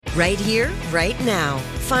Right here, right now.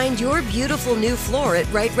 Find your beautiful new floor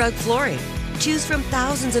at Right Rug Flooring. Choose from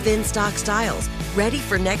thousands of in-stock styles, ready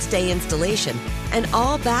for next day installation, and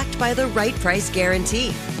all backed by the right price guarantee.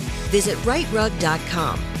 Visit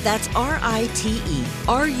rightrug.com. That's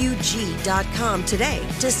RITERUG.com today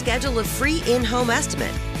to schedule a free in-home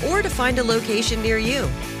estimate or to find a location near you.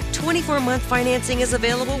 24-month financing is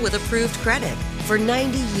available with approved credit. For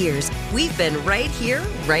 90 years, we've been right here,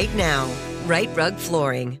 right now. Right Rug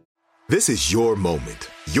Flooring. This is your moment,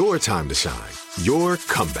 your time to shine, your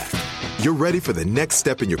comeback. You're ready for the next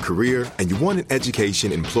step in your career, and you want an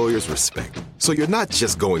education employers respect. So you're not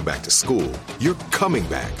just going back to school, you're coming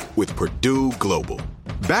back with Purdue Global.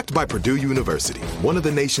 Backed by Purdue University, one of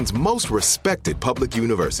the nation's most respected public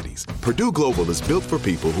universities, Purdue Global is built for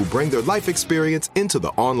people who bring their life experience into the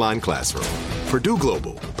online classroom. Purdue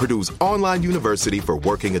Global, Purdue's online university for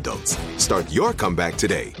working adults. Start your comeback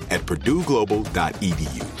today at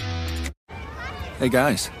purdueglobal.edu. Hey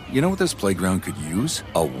guys, you know what this playground could use?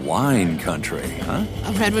 A wine country, huh?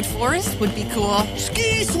 A redwood forest would be cool.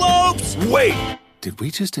 Ski slopes! Wait! Did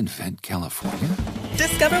we just invent California?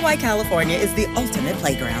 Discover why California is the ultimate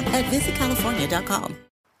playground at visitcalifornia.com.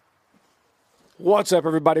 What's up,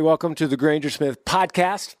 everybody? Welcome to the Granger Smith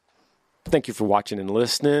Podcast. Thank you for watching and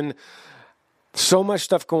listening. So much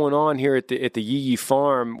stuff going on here at the Yee Yee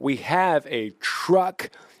Farm. We have a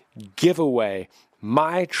truck giveaway.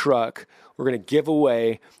 My truck. We're going to give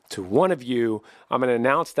away to one of you. I'm going to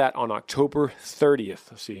announce that on October 30th.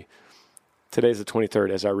 Let's see. Today's the 23rd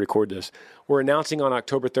as I record this. We're announcing on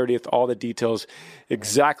October 30th all the details,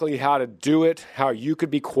 exactly how to do it, how you could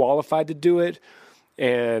be qualified to do it,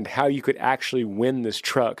 and how you could actually win this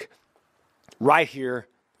truck right here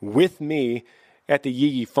with me at the Yee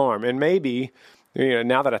Yee Farm. And maybe,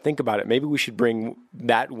 now that I think about it, maybe we should bring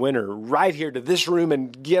that winner right here to this room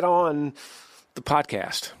and get on the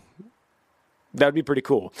podcast. That would be pretty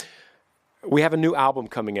cool. We have a new album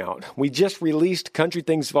coming out. We just released Country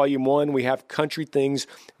Things Volume 1. We have Country Things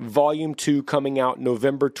Volume 2 coming out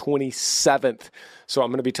November 27th. So I'm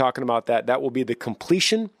going to be talking about that. That will be the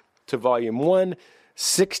completion to Volume 1.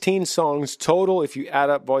 16 songs total. If you add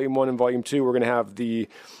up Volume 1 and Volume 2, we're going to have the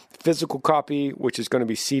physical copy, which is going to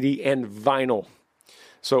be CD and vinyl.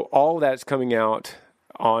 So all that's coming out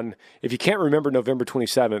on, if you can't remember November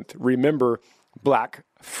 27th, remember Black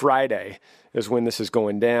Friday is when this is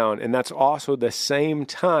going down. And that's also the same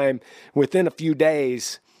time, within a few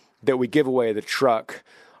days, that we give away the truck.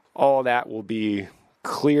 All that will be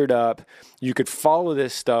cleared up. You could follow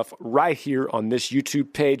this stuff right here on this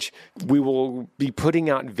YouTube page. We will be putting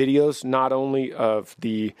out videos not only of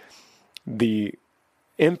the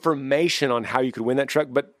information on how you could win that truck,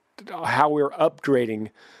 but how we're upgrading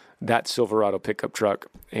that Silverado pickup truck.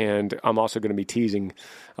 And I'm also going to be teasing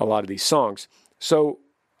a lot of these songs. So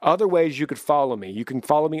other ways you could follow me. You can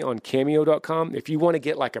follow me on Cameo.com. If you want to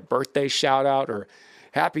get like a birthday shout out or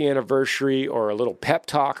happy anniversary or a little pep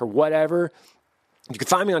talk or whatever, you can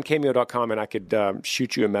find me on Cameo.com and I could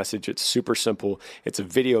shoot you a message. It's super simple. It's a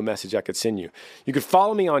video message I could send you. You could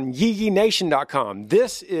follow me on YeeYeeNation.com.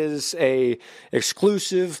 This is a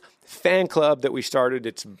exclusive fan club that we started.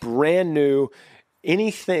 It's brand new.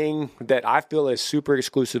 Anything that I feel is super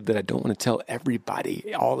exclusive that I don't want to tell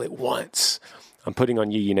everybody all at once, I'm putting on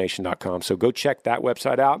YeeYeeNation.com. So go check that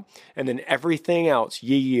website out. And then everything else,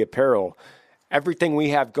 Yee Yee Apparel, everything we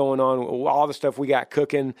have going on, all the stuff we got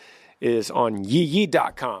cooking is on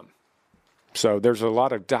YeeYee.com. So there's a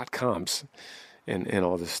lot of .coms in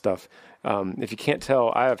all this stuff. If you can't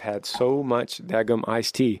tell, I have had so much daggum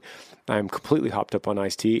iced tea. I'm completely hopped up on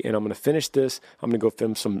iced tea, and I'm going to finish this. I'm going to go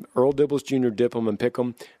film some Earl Dibbles Jr., dip them and pick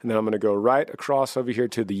them, and then I'm going to go right across over here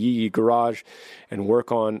to the Yee Yee garage and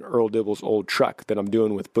work on Earl Dibbles' old truck that I'm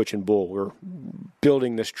doing with Butch and Bull. We're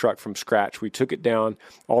building this truck from scratch. We took it down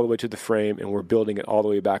all the way to the frame, and we're building it all the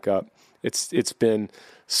way back up. It's been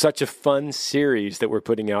such a fun series that we're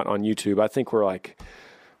putting out on YouTube. I think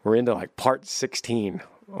we're into like part 16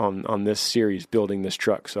 on this series, building this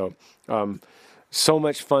truck. So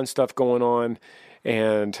much fun stuff going on,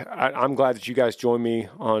 and I'm glad that you guys joined me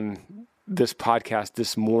on this podcast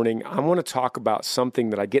this morning. I want to talk about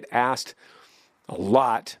something that I get asked a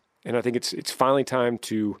lot, and I think it's finally time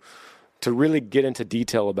to really get into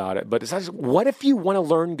detail about it. But it's what if you want to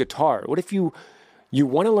learn guitar? What if you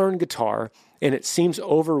want to learn guitar and it seems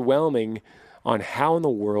overwhelming on how in the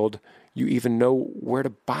world you even know where to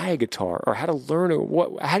buy a guitar or how to learn it?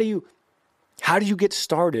 How do you get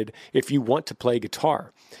started if you want to play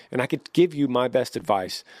guitar? And I could give you my best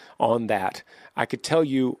advice on that. I could tell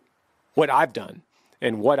you what I've done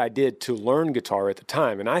and what I did to learn guitar at the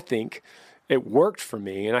time. And I think it worked for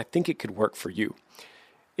me, and I think it could work for you.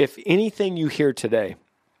 if anything you hear today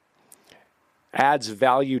adds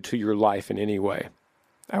value to your life in any way,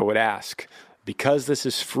 I would ask, because this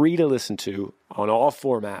is free to listen to on all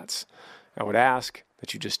formats, I would ask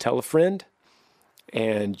that you just tell a friend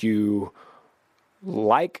and you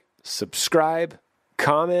like, subscribe,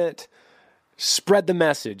 comment, spread the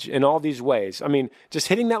message in all these ways. I mean, just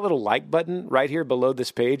hitting that little like button right here below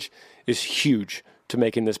this page is huge to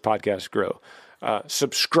making this podcast grow.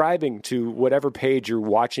 Subscribing to whatever page you're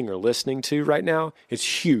watching or listening to right now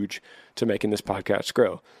is huge to making this podcast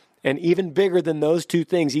grow. And even bigger than those two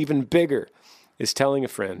things, even bigger, is telling a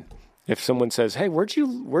friend. If someone says, "Hey, where'd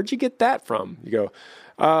you get that from?" You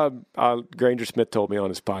go, Granger Smith told me on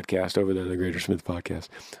his podcast over there, the Granger Smith podcast.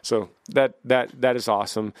 So that is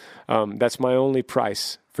awesome. That's my only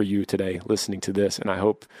price for you today, listening to this, and I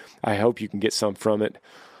hope you can get some from it.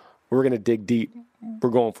 We're going to dig deep. We're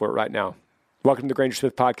going for it right now. Welcome to the Granger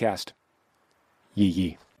Smith podcast. Yee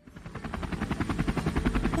yee.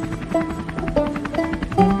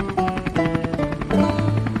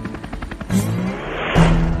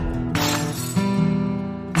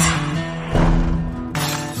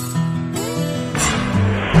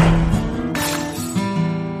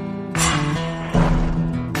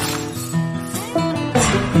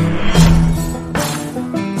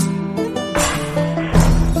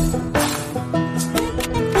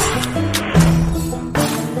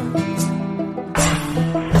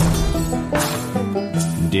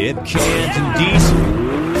 Dead cans and diesel,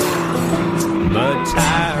 mud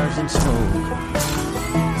tires and smoke.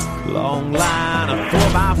 Long line of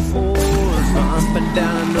 4x4s up and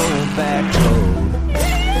down an old back road.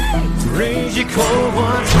 Crazy cold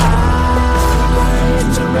ones high,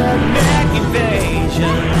 it's a redneck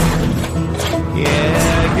invasion.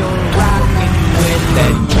 Yeah, you're rocking with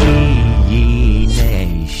that Yee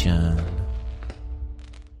Nation.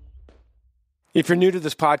 If you're new to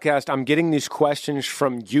this podcast, I'm getting these questions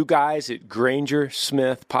from you guys at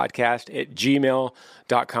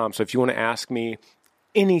grangersmithpodcast@gmail.com. So if you want to ask me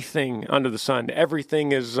anything under the sun,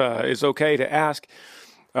 everything is okay to ask.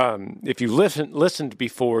 If you listened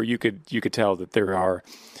before, you could tell that there are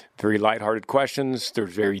very lighthearted questions.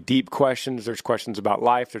 There's very deep questions. There's questions about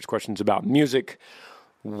life. There's questions about music.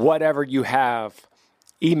 Whatever you have,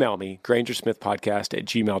 email me,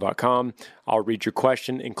 grangersmithpodcast@gmail.com. I'll read your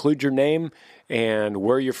question, include your name and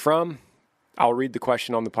where you're from. I'll read the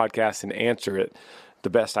question on the podcast and answer it the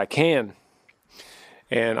best I can.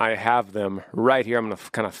 And I have them right here. I'm going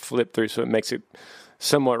to kind of flip through so it makes it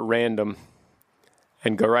somewhat random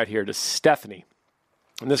and go right here to Stephanie.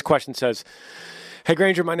 And this question says, "Hey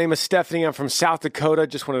Granger, my name is Stephanie. I'm from South Dakota.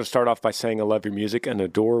 Just wanted to start off by saying I love your music and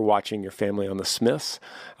adore watching your family on the Smiths.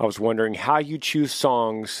 I was wondering how you choose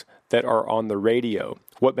songs that are on the radio.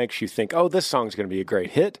 What makes you think, oh, this song's going to be a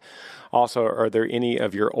great hit? Also, are there any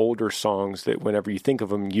of your older songs that whenever you think of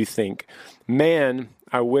them, you think, man,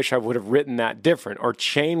 I wish I would have written that different or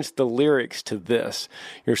changed the lyrics to this?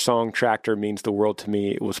 Your song Tractor means the world to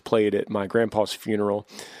me. It was played at my grandpa's funeral,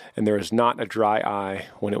 and there is not a dry eye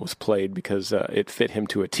when it was played because it fit him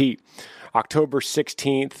to a T. October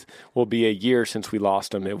 16th will be a year since we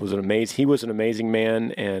lost him. He was an amazing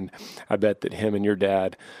man, and I bet that him and your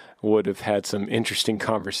dad would have had some interesting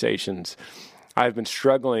conversations. I've been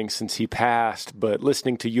struggling since he passed, but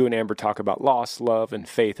listening to you and Amber talk about loss, love, and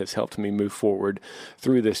faith has helped me move forward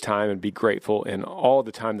through this time and be grateful in all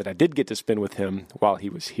the time that I did get to spend with him while he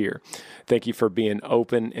was here. Thank you for being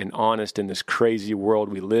open and honest in this crazy world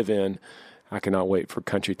we live in. I cannot wait for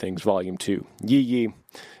Country Things Volume 2. Yee yee.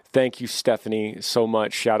 Thank you, Stephanie, so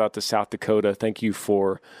much. Shout out to South Dakota. Thank you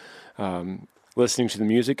for listening to the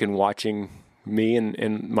music and watching me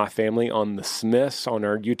and my family on the Smiths on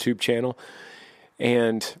our YouTube channel.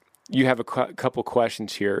 And you have a couple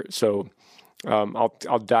questions here, so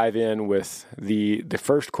I'll dive in with the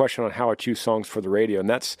first question on how I choose songs for the radio, and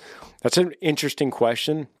that's an interesting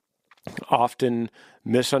question, often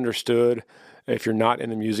misunderstood if you're not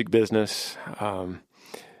in the music business, and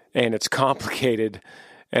it's complicated.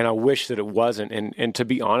 And I wish that it wasn't. And to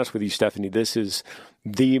be honest with you, Stephanie, this is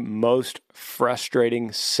the most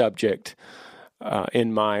frustrating subject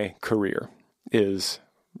in my career is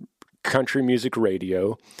country music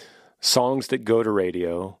radio, songs that go to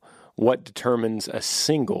radio, what determines a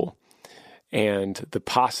single, and the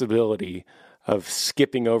possibility of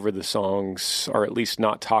skipping over the songs or at least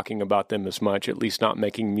not talking about them as much, at least not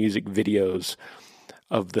making music videos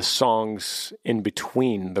of the songs in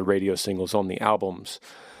between the radio singles on the albums.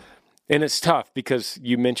 And it's tough because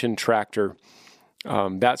you mentioned Tractor.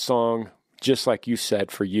 That song, just like you said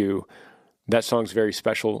for you, that song's very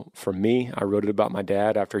special for me. I wrote it about my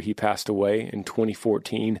dad after he passed away in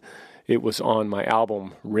 2014. it was on my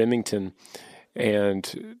album Remington.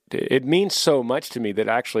 And it means so much to me that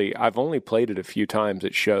actually I've only played it a few times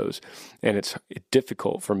at shows, and it's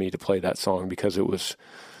difficult for me to play that song because it was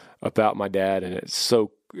about my dad, and it's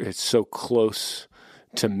so close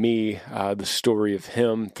to me, the story of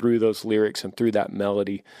him through those lyrics and through that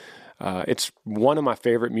melody. It's one of my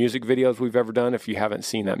favorite music videos we've ever done. If you haven't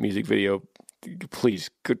seen that music video, please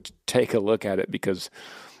go take a look at it, because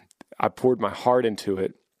I poured my heart into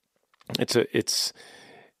it.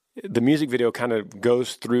 The music video kind of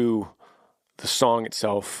goes through the song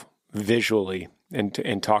itself visually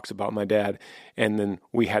and talks about my dad. And then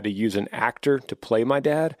we had to use an actor to play my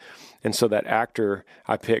dad. And so that actor,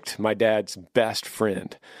 I picked my dad's best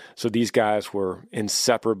friend. So these guys were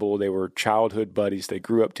inseparable. They were childhood buddies. They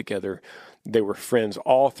grew up together. They were friends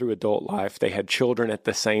all through adult life. They had children at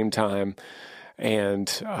the same time. And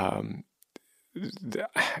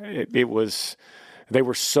they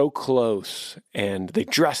were so close, and they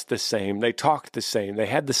dressed the same. They talked the same. They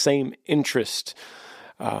had the same interest.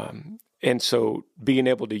 And so being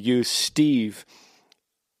able to use Steve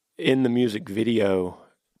in the music video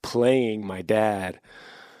playing my dad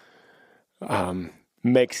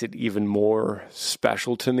makes it even more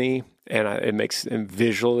special to me. And it makes it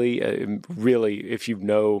visually, really, if you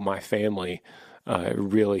know my family, it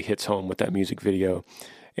really hits home with that music video.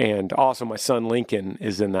 And also my son Lincoln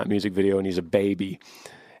is in that music video, and he's a baby.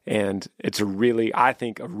 And it's I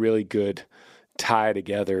think a really good tie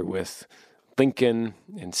together with Lincoln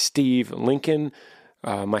and Steve. Lincoln,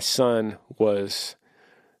 my son, was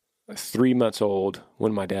 3 months old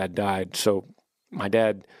when my dad died. So my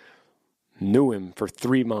dad knew him for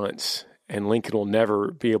 3 months, and Lincoln will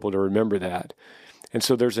never be able to remember that. And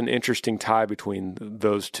so there's an interesting tie between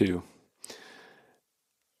those two.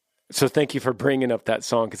 So thank you for bringing up that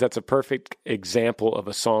song, because that's a perfect example of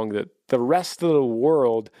a song that the rest of the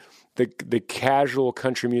world, the casual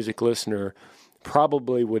country music listener,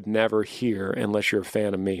 probably would never hear unless you're a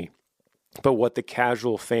fan of me. But what the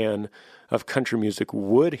casual fan of country music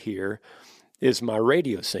would hear is my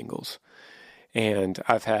radio singles. And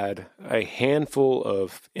I've had a handful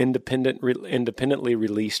of independently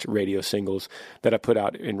released radio singles that I put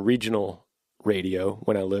out in regional radio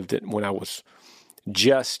when I was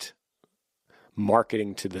just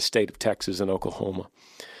marketing to the state of Texas and Oklahoma.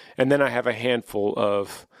 And then I have a handful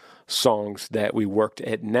of songs that we worked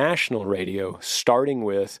at national radio, starting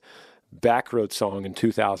with Backroad Song in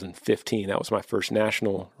 2015. That was my first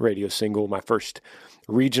national radio single. My first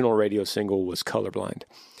regional radio single was Colorblind.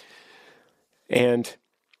 And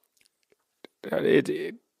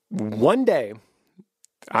one day,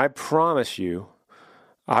 I promise you,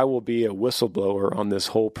 I will be a whistleblower on this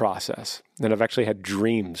whole process. And I've actually had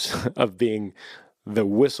dreams of being the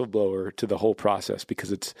whistleblower to the whole process,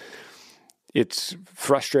 because it's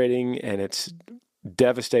frustrating and it's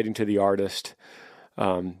devastating to the artist.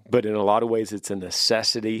 But in a lot of ways, it's a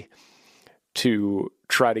necessity to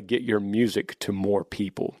try to get your music to more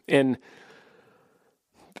people. And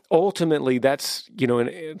ultimately, that's,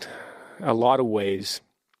 in a lot of ways,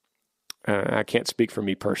 I can't speak for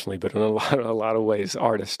me personally, but in a lot of ways,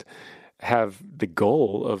 artists have the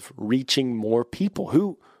goal of reaching more people.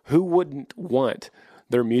 Who wouldn't want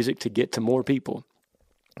their music to get to more people?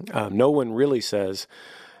 No one really says,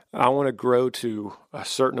 I want to grow to a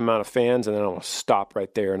certain amount of fans, and then I want to stop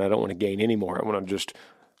right there, and I don't want to gain any more. I want to just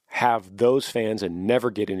have those fans and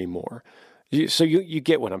never get any more. So you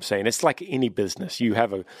get what I'm saying. It's like any business. You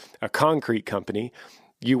have a concrete company.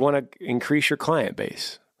 You want to increase your client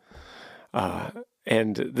base.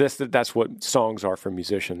 And that's what songs are for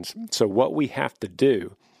musicians. So what we have to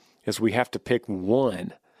do is we have to pick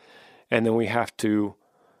one, and then we have to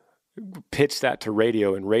pitch that to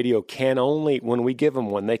radio. And radio can only, when we give them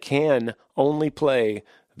one, they can only play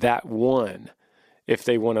that one if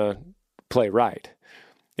they want to play right.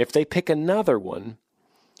 If they pick another one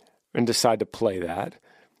and decide to play that,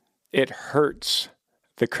 it hurts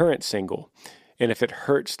the current single. And if it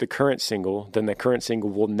hurts the current single, then the current single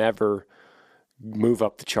will never move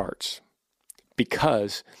up the charts,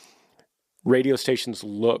 because radio stations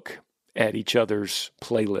look at each other's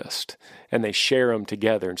playlist and they share them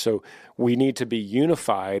together. And so we need to be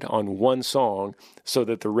unified on one song so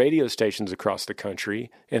that the radio stations across the country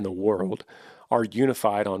and the world are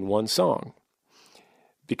unified on one song.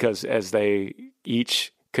 Because as they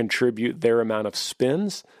each contribute their amount of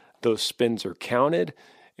spins, those spins are counted,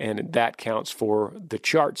 and that counts for the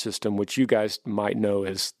chart system, which you guys might know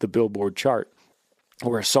as the Billboard chart,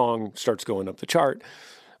 where a song starts going up the chart.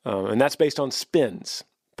 And that's based on spins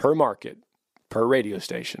per market, per radio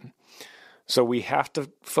station. So we have to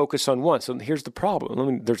focus on one. So here's the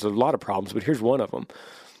problem. There's a lot of problems, but here's one of them.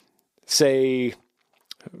 say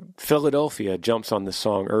Philadelphia jumps on this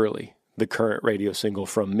song early, the current radio single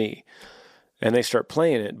from me, and they start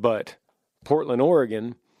playing it, but Portland,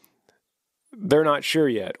 Oregon, they're not sure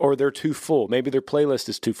yet, or they're too full. Maybe their playlist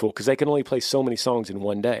is too full because they can only play so many songs in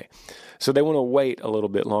one day. So they want to wait a little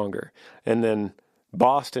bit longer. And then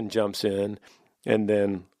Boston jumps in, and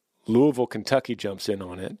then Louisville, Kentucky jumps in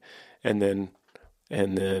on it, and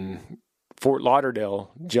then Fort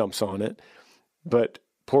Lauderdale jumps on it, but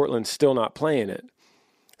Portland's still not playing it.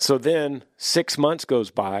 So then 6 months goes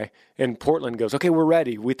by, and Portland goes, okay, we're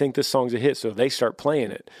ready. We think this song's a hit, so they start playing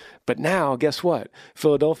it. But now, guess what?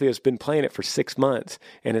 Philadelphia's been playing it for 6 months,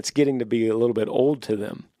 and it's getting to be a little bit old to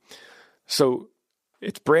them. So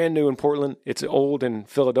it's brand new in Portland, it's old in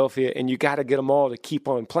Philadelphia, and you got to get them all to keep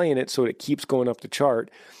on playing it so it keeps going up the chart.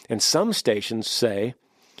 And some stations say,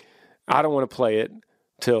 I don't want to play it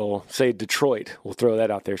till, say, Detroit. We'll throw that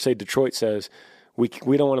out there. Say Detroit says, we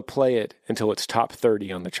don't want to play it until it's top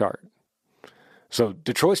 30 on the chart. So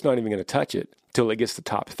Detroit's not even going to touch it till it gets to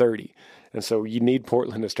top 30. And so you need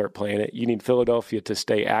Portland to start playing it. You need Philadelphia to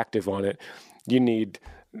stay active on it. You need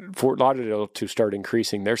Fort Lauderdale to start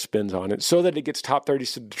increasing their spins on it so that it gets top 30.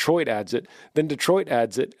 So Detroit adds it. Then Detroit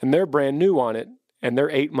adds it, and they're brand new on it, and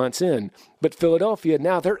they're 8 months in. But Philadelphia,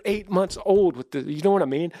 now they're 8 months old with the, you know what I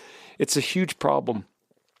mean? It's a huge problem.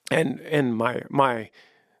 And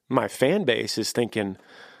my fan base is thinking,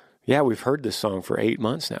 yeah, we've heard this song for 8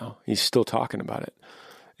 months now. He's still talking about it.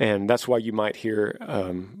 And that's why you might hear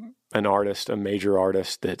an artist, a major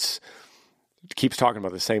artist that's keeps talking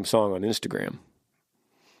about the same song on Instagram.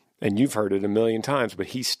 And you've heard it a million times, but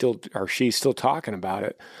he's still, or she's still talking about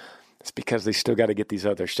it. It's because they still got to get these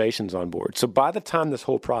other stations on board. So by the time this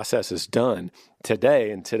whole process is done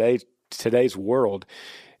today, in today's world,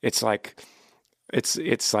 it's like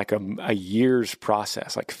a year's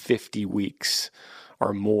process, like 50 weeks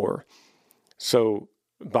or more. So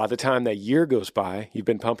by the time that year goes by, you've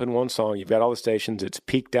been pumping one song, you've got all the stations, it's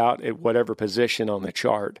peaked out at whatever position on the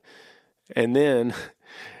chart. And then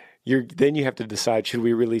you have to decide, should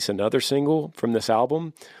we release another single from this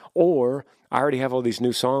album? Or I already have all these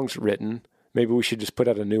new songs written, maybe we should just put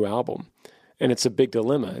out a new album. And it's a big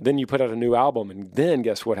dilemma. Then you put out a new album, and then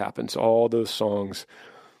guess what happens? All those songs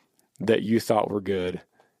that you thought were good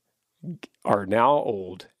are now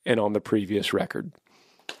old and on the previous record.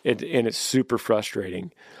 And it's super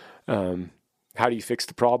frustrating. How do you fix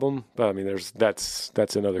the problem? But I mean, that's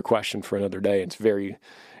another question for another day. It's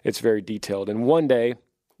very detailed. And one day,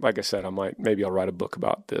 like I said, maybe I'll write a book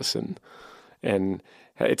about this. And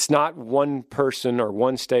it's not one person or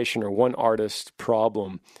one station or one artist's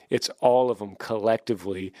problem. It's all of them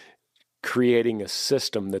collectively creating a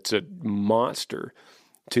system that's a monster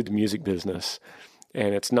to the music business.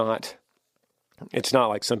 And it's not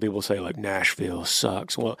like some people say, like, Nashville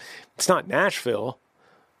sucks. Well, it's not Nashville.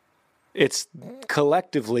 It's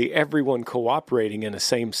collectively everyone cooperating in the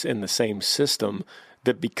same system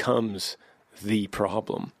that becomes the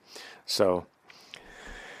problem. So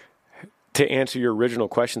to answer your original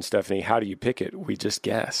question, Stephanie, how do you pick it? We just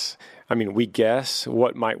guess. I mean, we guess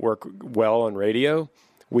what might work well on radio.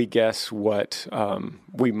 We guess what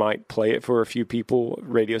we might play it for a few people,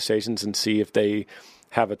 radio stations, and see if they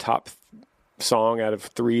have a top song out of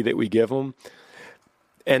 3 that we give them.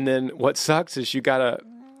 And then what sucks is you gotta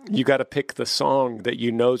pick the song that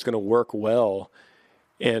you know is going to work well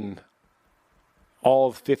in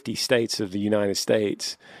all 50 states of the United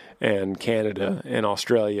States and Canada and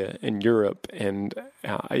Australia and Europe. And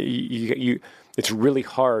it's really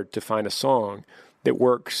hard to find a song that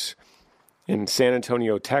works in San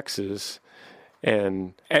Antonio, Texas,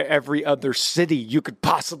 and every other city you could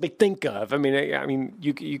possibly think of. I mean,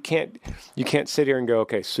 you can't sit here and go,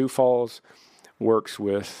 okay, Sioux Falls works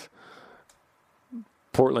with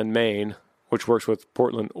Portland, Maine, which works with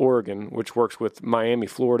Portland, Oregon, which works with Miami,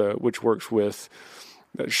 Florida, which works with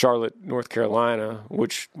Charlotte, North Carolina,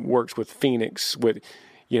 which works with Phoenix, with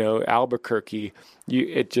Albuquerque.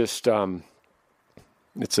 It's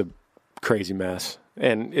a crazy mess.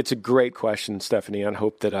 And it's a great question, Stephanie. I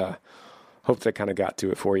hope that kind of got to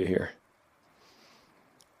it for you here.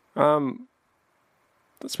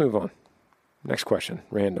 Let's move on. Next question,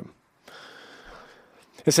 random.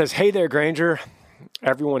 It says, "Hey there, Granger.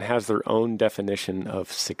 Everyone has their own definition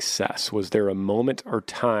of success. Was there a moment or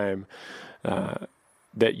time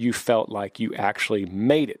that you felt like you actually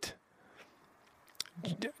made it?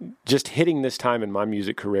 Just hitting this time in my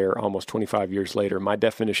music career almost 25 years later, my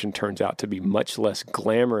definition turns out to be much less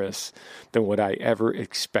glamorous than what I ever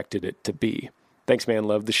expected it to be. Thanks, man.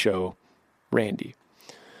 Love the show. Randy."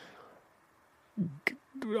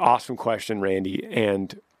 Awesome question, Randy.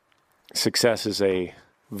 And success is a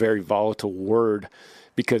very volatile word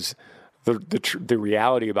because the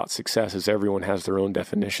reality about success is everyone has their own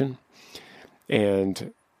definition.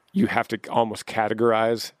 And you have to almost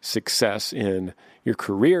categorize success in your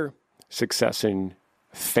career, success in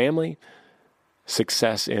family,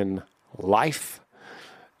 success in life.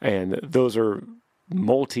 And those are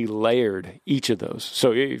multi-layered, each of those.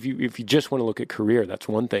 So if you just want to look at career, that's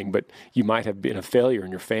one thing, but you might have been a failure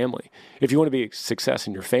in your family. If you want to be a success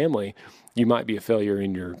in your family, you might be a failure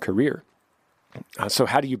in your career. So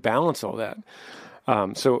how do you balance all that?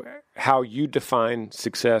 So how you define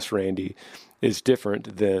success, Randy, is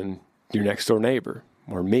different than your next door neighbor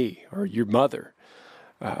or me or your mother.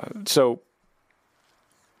 So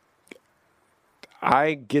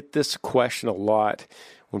I get this question a lot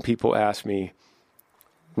when people ask me,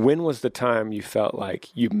 when was the time you felt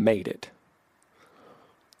like you made it?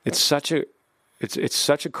 It's such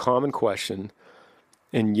a common question,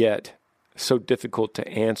 and yet so difficult to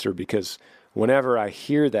answer, because whenever I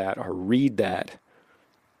hear that or read that,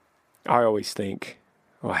 I always think,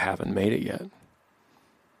 well, I haven't made it yet.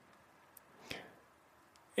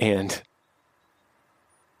 And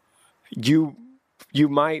you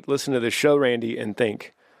might listen to the show, Randy, and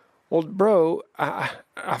think, well, bro, I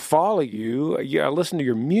follow you. I listen to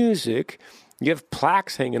your music. You have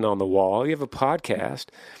plaques hanging on the wall. You have a podcast.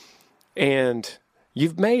 And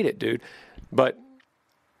you've made it, dude. But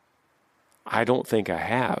I don't think I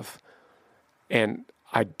have. And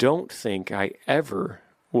I don't think I ever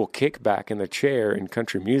will kick back in the chair in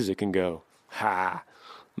country music and go, ha,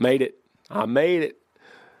 made it. I made it.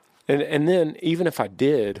 And then even if I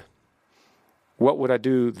did, what would I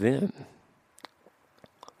do then?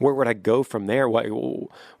 Where would I go from there?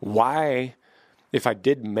 Why, if I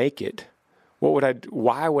did make it,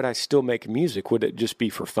 why would I still make music? Would it just be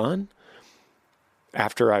for fun?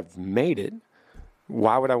 After I've made it,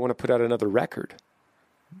 why would I want to put out another record?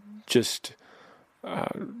 Just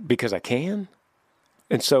because I can?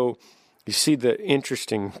 And so you see the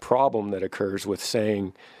interesting problem that occurs with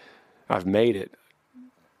saying I've made it.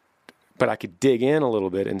 But I could dig in a little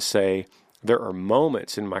bit and say there are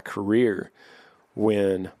moments in my career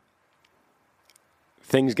when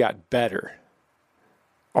things got better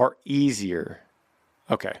or easier.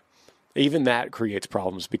 Okay. Even that creates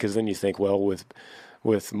problems, because then you think, well, with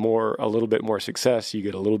a little bit more success, you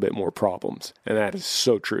get a little bit more problems. And that is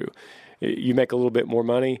so true. You make a little bit more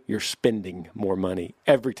money, you're spending more money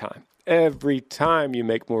every time. Every time you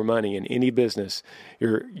make more money in any business,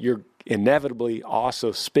 you're inevitably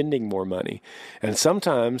also spending more money. And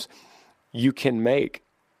sometimes you can make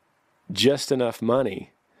just enough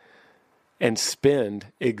money and spend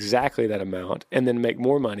exactly that amount and then make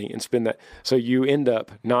more money and spend that. So you end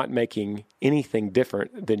up not making anything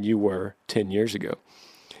different than you were 10 years ago.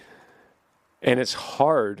 And it's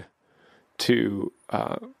hard to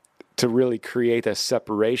really create a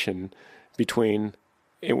separation between,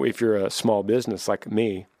 if you're a small business like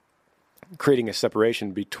me, creating a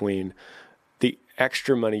separation between the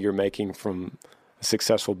extra money you're making from a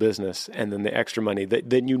successful business and then the extra money that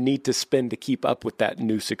then you need to spend to keep up with that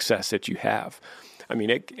new success that you have. I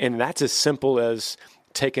mean, and that's as simple as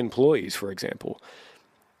take employees, for example.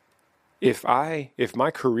 If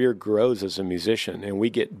my career grows as a musician and we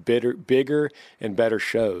get bigger and better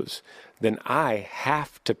shows, then I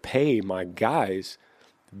have to pay my guys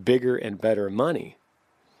bigger and better money.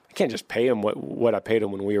 I can't just pay them what I paid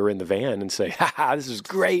them when we were in the van and say, "Ha, this is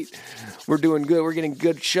great. We're doing good. We're getting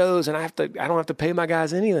good shows, and I don't have to pay my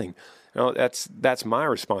guys anything." No, that's my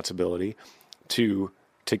responsibility to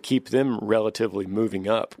keep them relatively moving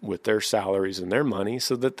up with their salaries and their money,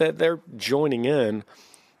 so that they're joining in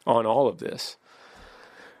on all of this.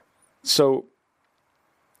 So,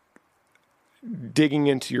 digging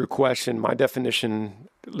into your question, my definition,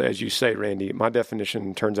 as you say, Randy, my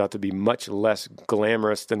definition turns out to be much less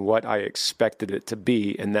glamorous than what I expected it to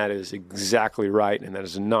be, and that is exactly right, and that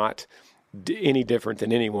is not any different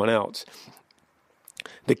than anyone else.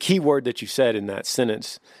 The key word that you said in that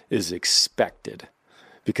sentence is expected,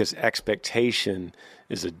 because expectation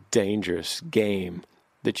is a dangerous game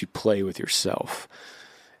that you play with yourself,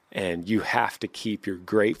 and you have to keep your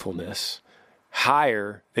gratefulness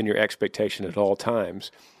higher than your expectation at all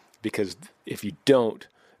times, because if you don't,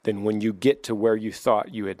 then when you get to where you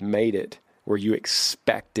thought you had made it, where you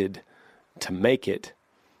expected to make it,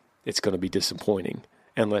 it's going to be disappointing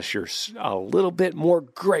unless you're a little bit more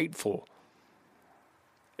grateful.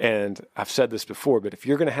 And I've said this before, but if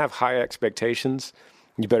you're going to have high expectations,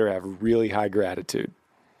 you better have really high gratitude.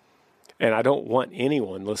 And I don't want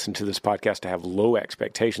anyone listening to this podcast to have low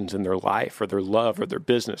expectations in their life or their love or their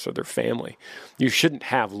business or their family. You shouldn't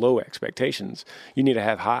have low expectations. You need to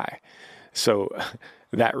have high. So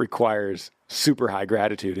that requires super high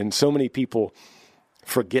gratitude. And so many people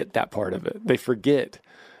forget that part of it. They forget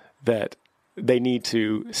that they need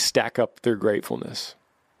to stack up their gratefulness.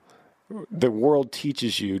 The world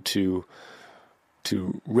teaches you to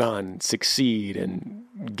run, succeed, and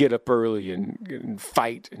get up early and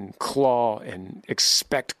fight and claw and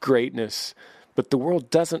expect greatness. But the world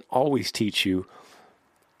doesn't always teach you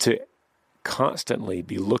to constantly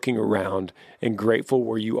be looking around and grateful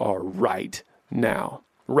where you are right now,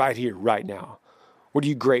 right here, right now. What are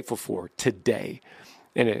you grateful for today?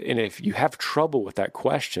 And if you have trouble with that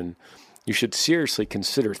question, you should seriously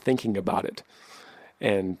consider thinking about it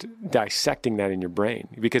and dissecting that in your brain.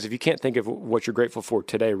 Because if you can't think of what you're grateful for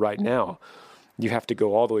today, right now, you have to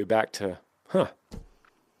go all the way back to,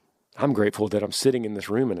 I'm grateful that I'm sitting in this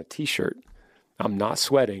room in a t-shirt. I'm not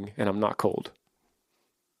sweating and I'm not cold.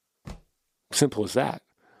 Simple as that.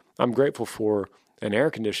 I'm grateful for an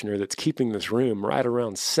air conditioner that's keeping this room right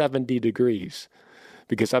around 70 degrees.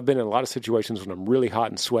 Because I've been in a lot of situations when I'm really hot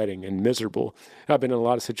and sweating and miserable. I've been in a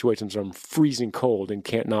lot of situations where I'm freezing cold and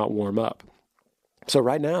can't not warm up. So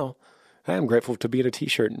right now, I am grateful to be in a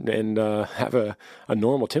t-shirt and have a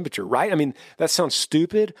normal temperature, right? I mean, that sounds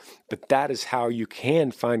stupid, but that is how you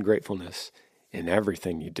can find gratefulness in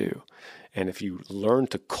everything you do. And if you learn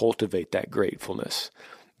to cultivate that gratefulness,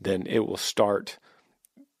 then it will start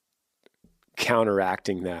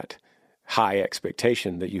counteracting that high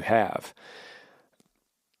expectation that you have.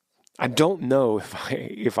 I don't know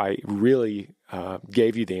if I really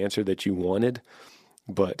gave you the answer that you wanted,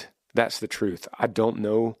 but that's the truth. I don't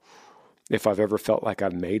know if I've ever felt like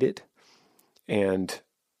I've made it, and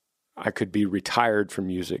I could be retired from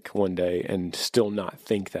music one day and still not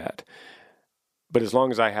think that. But as long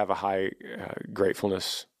as I have a high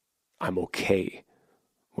gratefulness, I'm okay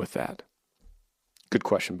with that. Good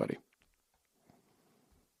question, buddy.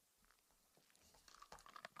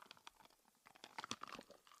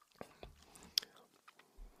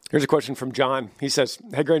 Here's a question from John. He says,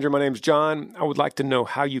 "Hey Granger, my name's John. I would like to know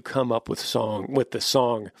how you come up with the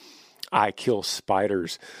song I Kill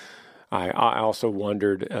Spiders. I also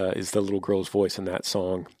wondered, is the little girl's voice in that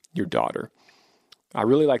song your daughter? I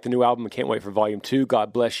really like the new album and can't wait for volume 2.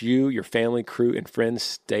 God bless you, your family, crew, and friends.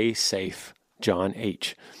 Stay safe. John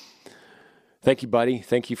H." Thank you, buddy.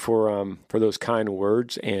 Thank you for those kind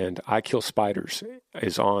words. And I Kill Spiders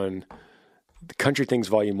is on the Country Things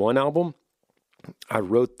Volume 1 album. I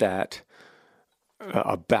wrote that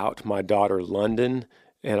about my daughter, London,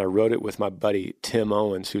 and I wrote it with my buddy, Tim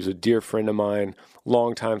Owens, who's a dear friend of mine,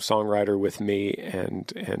 longtime songwriter with me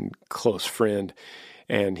and close friend.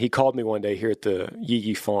 And he called me one day here at the Yee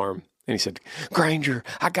Yee Farm, and he said, "Granger,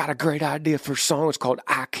 I got a great idea for a song. It's called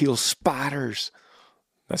I Kill Spiders."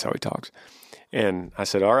 That's how he talks. And I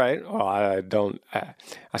said, "All right. Well, I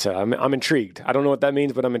said, I'm intrigued. I don't know what that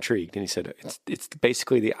means, but I'm intrigued." And he said, it's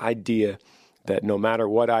basically the idea that no matter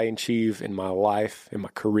what I achieve in my life, in my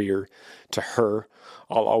career, to her,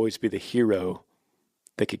 I'll always be the hero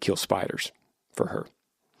that could kill spiders for her,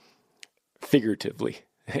 figuratively.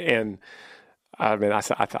 And I mean, I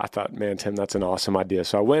thought, man, Tim, that's an awesome idea.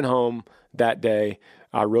 So I went home that day.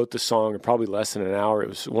 I wrote the song in probably less than an hour. It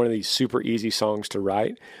was one of these super easy songs to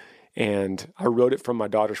write. And I wrote it from my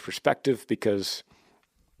daughter's perspective because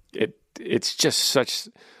it's just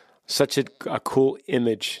such a cool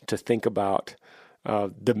image to think about,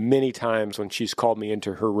 the many times when she's called me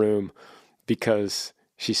into her room because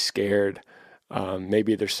she's scared.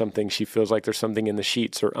 Maybe there's something, she feels like there's something in the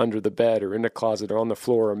sheets or under the bed or in the closet or on the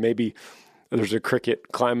floor, or maybe there's a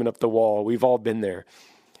cricket climbing up the wall. We've all been there.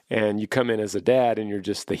 And you come in as a dad and you're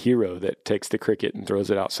just the hero that takes the cricket and throws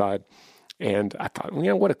it outside. And I thought,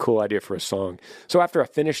 what a cool idea for a song. So after I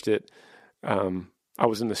finished it, I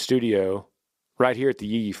was in the studio right here at the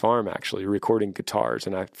Yee Yee Farm, actually, recording guitars.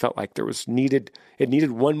 And I felt like it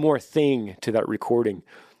needed one more thing to that recording.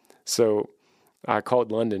 So I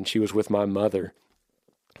called London. She was with my mother.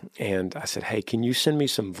 And I said, "Hey, can you send me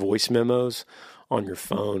some voice memos on your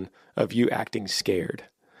phone of you acting scared?"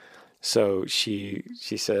 So she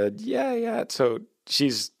said, yeah. So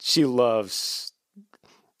she loves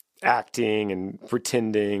acting and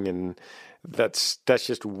pretending, and that's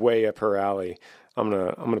just way up her alley. I'm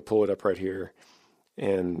gonna pull it up right here,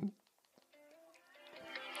 and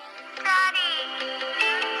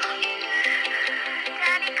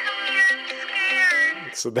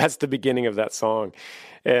so that's the beginning of that song.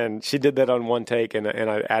 And she did that on one take, and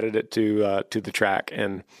I added it to the track,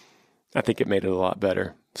 and I think it made it a lot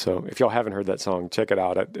better. So if y'all haven't heard that song, check it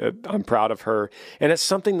out. I'm proud of her. And it's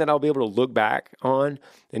something that I'll be able to look back on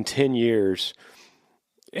in 10 years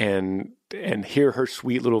and hear her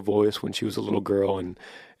sweet little voice when she was a little girl, and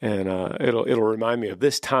it'll remind me of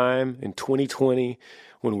this time in 2020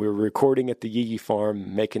 when we were recording at the Yee Yee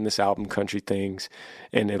Farm, making this album Country Things,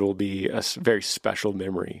 and it'll be a very special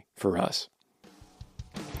memory for us.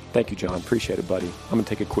 Thank you, John. Appreciate it, buddy. I'm going to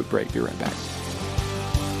take a quick break. Be right back.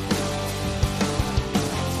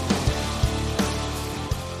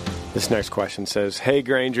 This next question says, "Hey,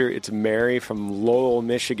 Granger, it's Mary from Lowell,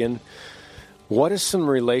 Michigan. What is some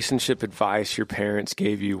relationship advice your parents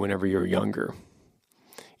gave you whenever you were younger,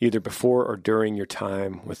 either before or during your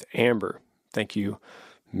time with Amber? Thank you,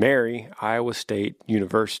 Mary, Iowa State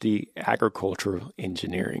University, Agricultural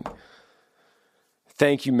Engineering."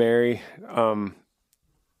 Thank you, Mary.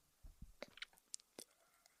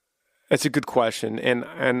 That's a good question,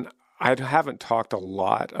 and I haven't talked a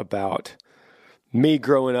lot about me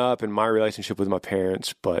growing up and my relationship with my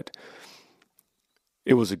parents, but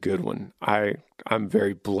it was a good one. I'm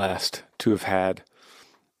very blessed to have had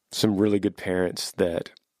some really good parents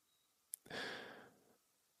that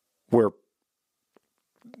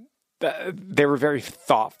they were very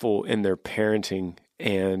thoughtful in their parenting,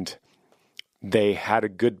 and they had a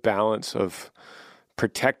good balance of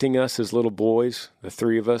protecting us as little boys, the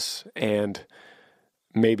three of us, and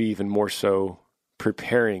maybe even more so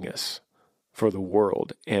preparing us for the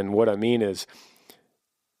world. And what I mean is,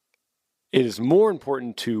 it is more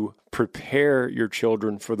important to prepare your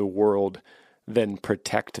children for the world than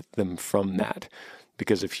protect them from that.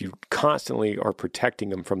 Because if you constantly are protecting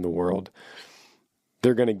them from the world,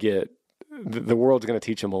 the world's going to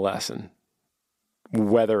teach them a lesson,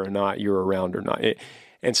 whether or not you're around or not.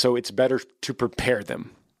 And so it's better to prepare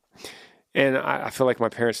them. And I feel like my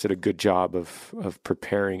parents did a good job of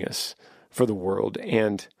preparing us for the world.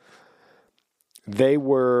 And they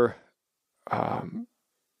were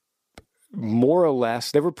more or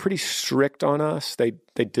less, they were pretty strict on us. They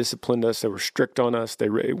disciplined us. They were strict on us.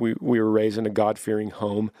 We were raised in a God-fearing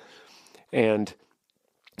home. And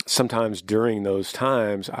sometimes during those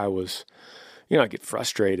times, I was, I'd get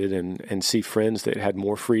frustrated and see friends that had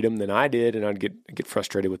more freedom than I did, and I'd get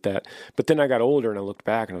frustrated with that. But then I got older and I looked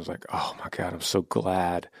back and I was like, oh my God, I'm so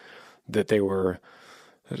glad that they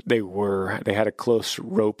had a close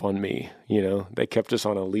rope on me. They kept us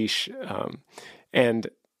on a leash.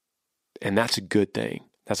 And that's a good thing.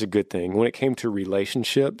 That's a good thing. When it came to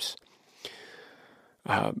relationships,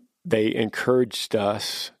 they encouraged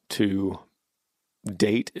us to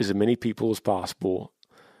date as many people as possible,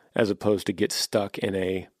 as opposed to get stuck in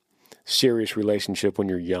a serious relationship when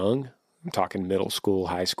you're young. I'm talking middle school,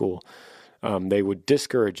 high school. They would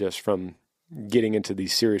discourage us from getting into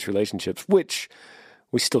these serious relationships, which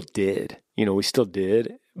we still did. We still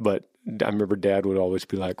did. But I remember Dad would always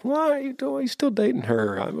be like, "Why are you still dating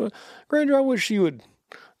her? Granger, I wish you'd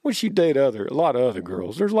date a lot of other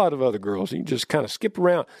girls. There's a lot of other girls. And you just kind of skip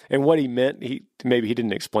around." And what he meant, maybe he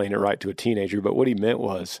didn't explain it right to a teenager, but what he meant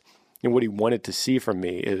was, and what he wanted to see from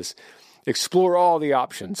me is, explore all the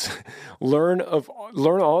options, learn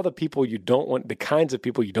all the people you don't want, the kinds of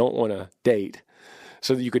people you don't want to date,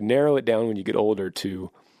 so that you could narrow it down when you get older to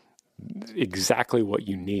exactly what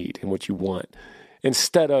you need and what you want,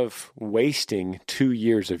 instead of wasting 2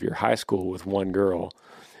 years of your high school with one girl.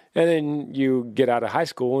 And then you get out of high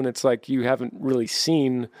school and it's like you haven't really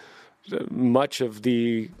seen much of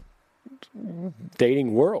the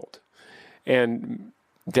dating world. And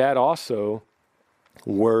Dad also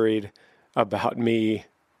worried about me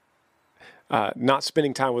not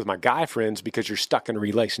spending time with my guy friends because you're stuck in a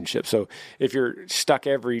relationship. So if you're stuck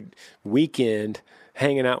every weekend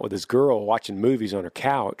hanging out with this girl, watching movies on her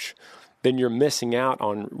couch, then you're missing out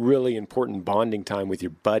on really important bonding time with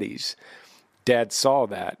your buddies. Dad saw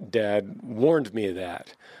that. Dad warned me of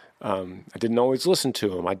that. I didn't always listen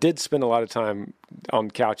to him. I did spend a lot of time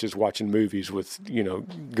on couches watching movies with,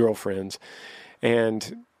 girlfriends.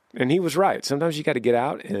 And he was right. Sometimes you got to get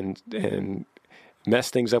out and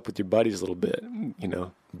mess things up with your buddies a little bit,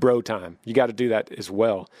 bro time. You got to do that as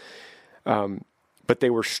well. But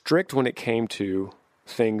they were strict when it came to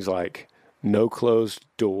things like no closed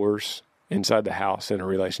doors inside the house in a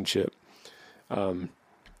relationship.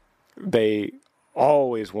 They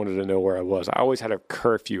always wanted to know where I was. I always had a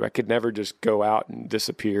curfew. I could never just go out and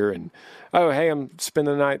disappear and, oh, hey, I'm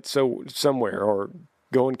spending the night somewhere, or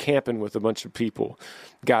going camping with a bunch of people,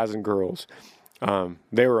 guys and girls.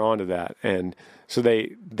 They were onto that. And so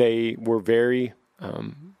they were very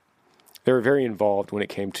involved when it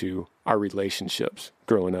came to our relationships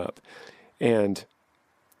growing up. And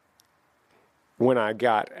when I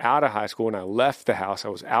got out of high school and I left the house, I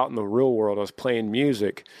was out in the real world, I was playing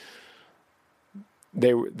music.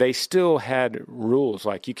 They still had rules,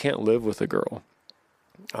 like you can't live with a girl.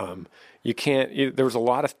 There was a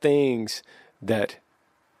lot of things that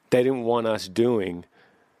they didn't want us doing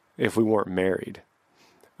if we weren't married.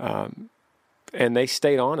 And they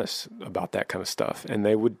stayed honest about that kind of stuff, and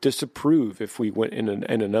they would disapprove if we went in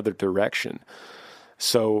another direction.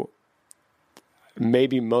 So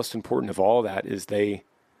maybe most important of all that is they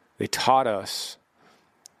taught us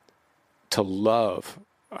to love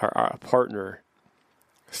our partner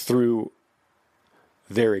through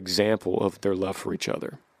their example of their love for each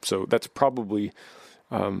other. So that's probably,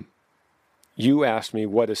 you asked me,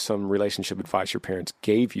 what is some relationship advice your parents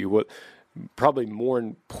gave you? What probably more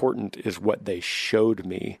important is what they showed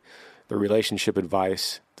me, the relationship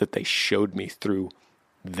advice that they showed me through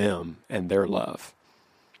them and their love.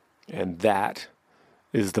 And that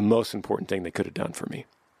is the most important thing they could have done for me.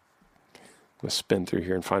 I'm going to spin through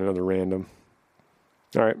here and find another random.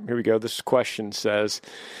 All right, here we go. This question says,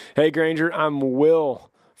 "Hey Granger, I'm Will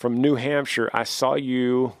from New Hampshire. I saw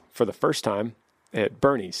you for the first time at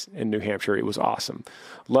Bernie's in New Hampshire. It was awesome.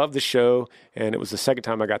 Love the show, and it was the second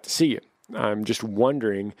time I got to see you. I'm just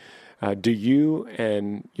wondering, do you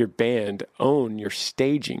and your band own your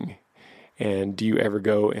staging, and do you ever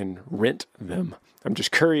go and rent them? I'm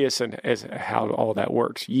just curious as how all that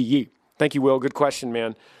works. Yee. Thank you, Will. Good question,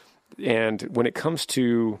 man. And when it comes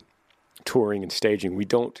to touring and staging,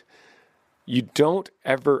 you don't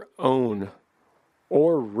ever own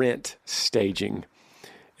or rent staging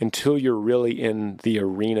until you're really in the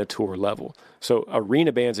arena tour level. So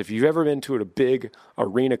arena bands, if you've ever been to a big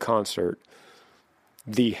arena concert,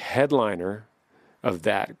 the headliner of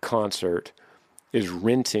that concert is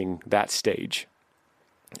renting that stage.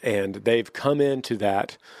 And they've come into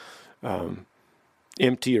that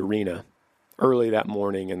empty arena early that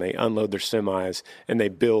morning, and they unload their semis, and they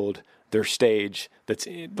build their stage that's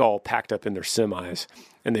all packed up in their semis.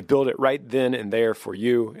 And they build it right then and there for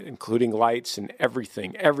you, including lights and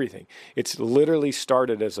everything. It's literally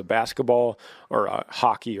started as a basketball or a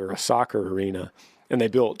hockey or a soccer arena, and they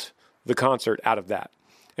built the concert out of that.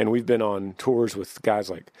 And we've been on tours with guys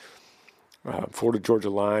like Florida Georgia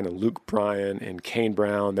Line and Luke Bryan and Kane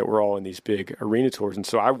Brown that were all in these big arena tours. And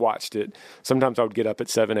so I watched it. Sometimes I would get up at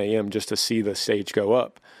 7 a.m. just to see the stage go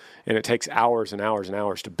up. And it takes hours and hours and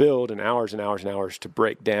hours to build and hours and hours and hours to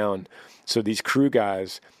break down. So these crew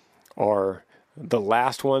guys are the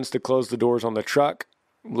last ones to close the doors on the truck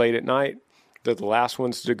late at night. They're the last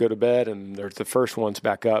ones to go to bed, and they're the first ones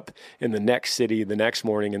back up in the next city the next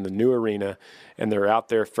morning in the new arena. And they're out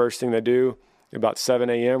there. First thing they do about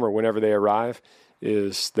 7 a.m. or whenever they arrive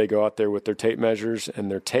is they go out there with their tape measures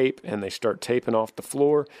and their tape, and they start taping off the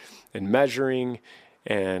floor and measuring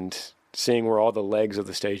and seeing where all the legs of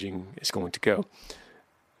the staging is going to go.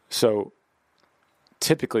 So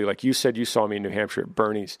typically, like you said, you saw me in New Hampshire at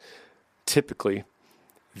Bernie's. Typically,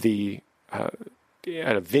 at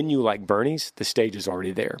a venue like Bernie's, the stage is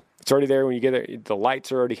already there. It's already there when you get there. The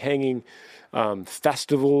lights are already hanging.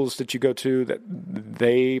 Festivals that you go to, that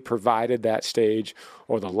they provided that stage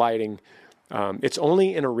or the lighting. It's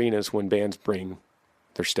only in arenas when bands bring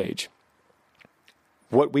their stage.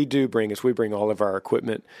 What we do bring is we bring all of our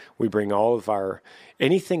equipment. We bring all of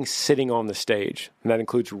anything sitting on the stage, and that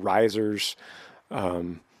includes risers,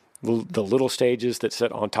 the little stages that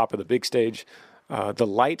sit on top of the big stage, the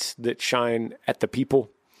lights that shine at the people,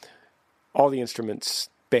 all the instruments,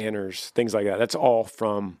 banners, things like that. That's all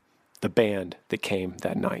from the band that came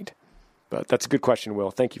that night. But that's a good question,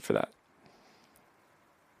 Will. Thank you for that.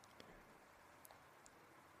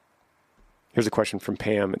 Here's a question from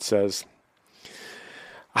Pam. It says,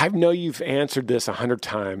 I know you've answered this 100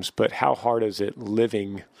 times, but how hard is it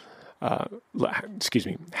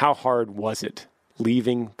how hard was it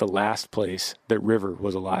leaving the last place that River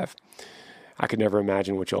was alive? I could never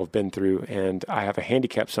imagine what y'all have been through, and I have a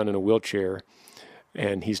handicapped son in a wheelchair,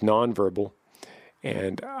 and he's nonverbal,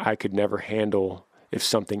 and I could never handle if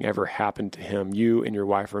something ever happened to him. You and your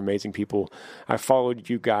wife are amazing people. I followed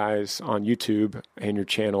you guys on YouTube and your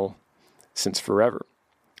channel since forever.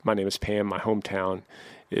 My name is Pam. My hometown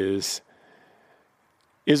is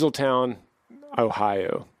Isletown,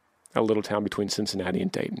 Ohio, a little town between Cincinnati and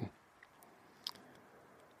Dayton.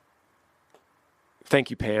 Thank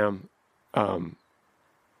you, Pam. I'm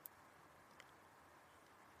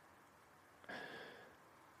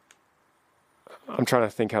trying to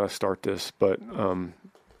think how to start this, but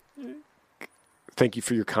thank you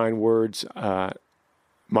for your kind words.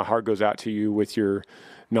 My heart goes out to you with your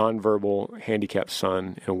nonverbal handicapped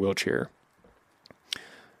son in a wheelchair.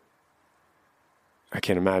 I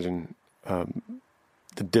can't imagine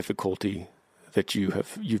the difficulty that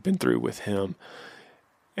you've been through with him.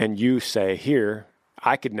 And you say here,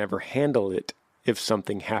 I could never handle it if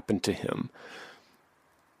something happened to him.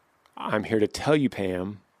 I'm here to tell you,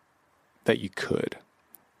 Pam, that you could.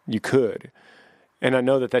 You could. And I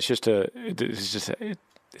know that that's just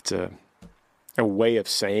it's a way of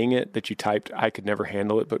saying it that you typed, I could never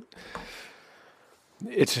handle it, but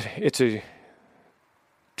it's a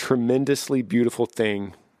tremendously beautiful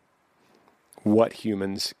thing what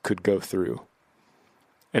humans could go through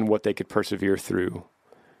and what they could persevere through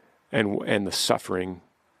and the suffering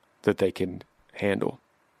that they can handle.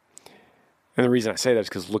 And the reason I say that is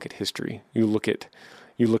because look at history. You look at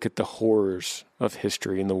the horrors of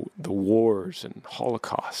history and the wars and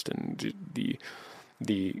Holocaust and the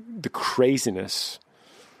craziness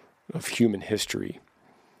of human history.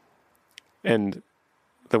 And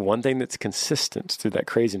the one thing that's consistent through that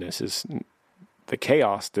craziness is the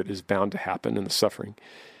chaos that is bound to happen and the suffering.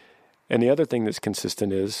 And the other thing that's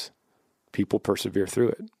consistent is people persevere through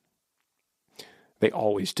it. They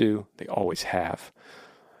always do. They always have.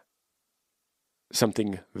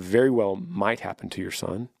 Something very well might happen to your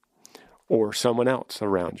son or someone else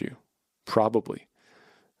around you. Probably.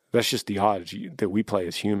 That's just the odds that we play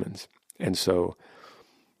as humans. And so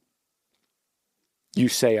you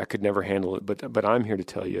say I could never handle it, but I'm here to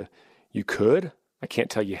tell you, you could. I can't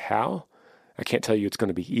tell you how. I can't tell you it's going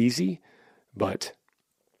to be easy, but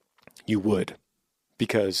you would,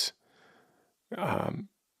 because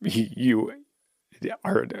you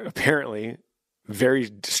are apparently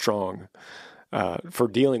very strong for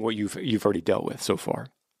dealing what you've already dealt with so far.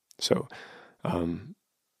 So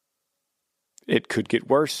it could get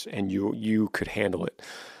worse, and you could handle it.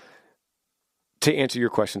 To answer your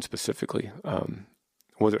question specifically,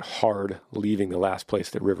 was it hard leaving the last place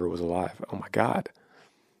that River was alive? Oh my God.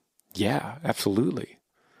 Yeah, absolutely.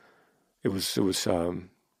 It was one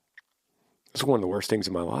of the worst things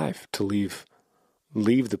in my life to leave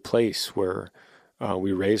the place where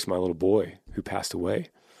we raised my little boy who passed away.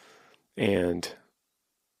 And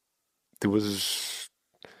it was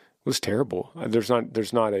terrible. There's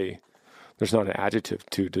not an adjective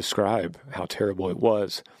to describe how terrible it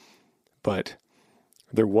was, but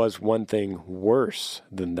there was one thing worse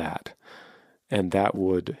than that, and that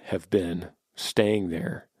would have been staying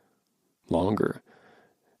there longer.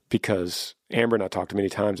 Because Amber and I talked many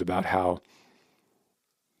times about how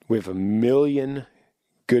we have a million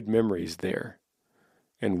good memories there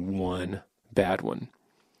and one bad one.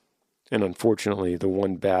 And unfortunately, the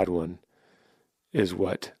one bad one is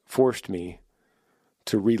what forced me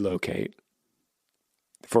to relocate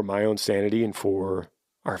for my own sanity and for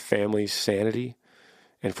our family's sanity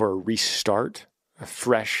and for a restart, a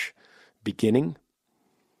fresh beginning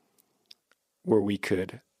where we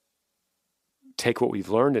could take what we've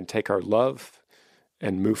learned and take our love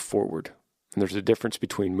and move forward. And there's a difference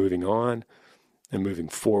between moving on and moving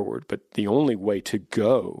forward, but the only way to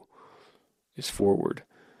go is forward.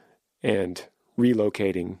 And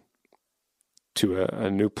relocating to a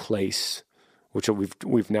new place, which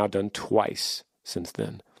we've now done twice since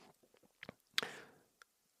then,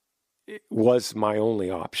 it was my only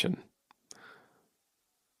option,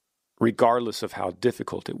 regardless of how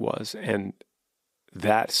difficult it was. And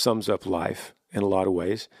that sums up life in a lot of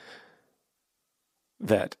ways,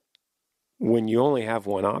 that when you only have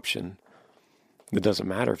one option, it doesn't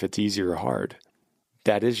matter if it's easy or hard.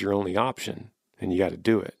 That is your only option, and you got to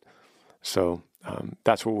do it. So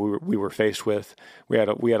that's what we were faced with. We had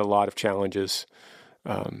a lot of challenges,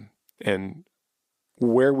 and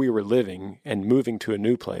where we were living and moving to a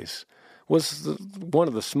new place was one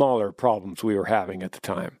of the smaller problems we were having at the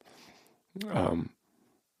time.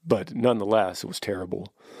 But nonetheless, it was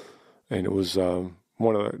terrible, and it was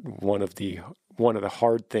one of the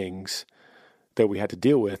hard things that we had to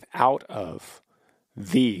deal with out of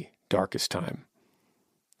the darkest time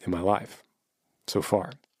in my life so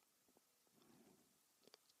far.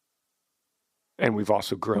 And we've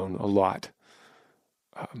also grown a lot,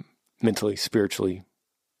 mentally, spiritually,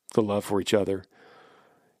 the love for each other.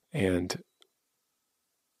 And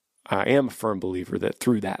I am a firm believer that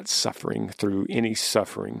through that suffering, through any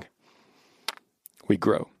suffering, we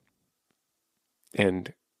grow.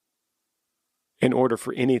 And in order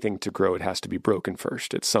for anything to grow, it has to be broken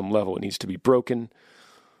first. At some level, it needs to be broken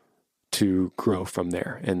to grow from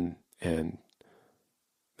there. And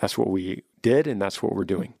that's what we did, and that's what we're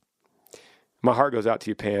doing. My heart goes out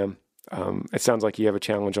to you, Pam. It sounds like you have a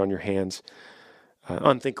challenge on your hands,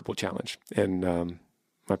 unthinkable challenge. And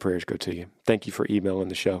my prayers go to you. Thank you for emailing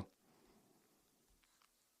the show.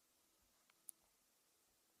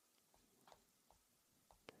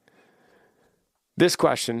 This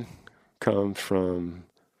question comes from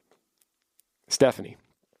Stephanie.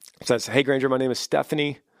 It says, "Hey Granger, my name is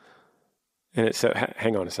Stephanie, And it said,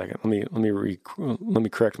 hang on a second. Let me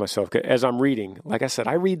correct myself. As I'm reading, like I said,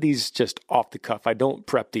 I read these just off the cuff. I don't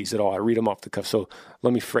prep these at all. I read them off the cuff. So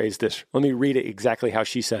let me phrase this. Let me read it exactly how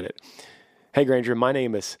she said it. Hey, Granger, my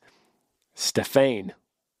name is Stephane,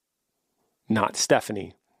 not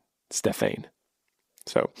Stephanie, Stephane.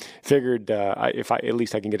 So figured if at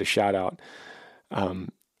least I can get a shout out.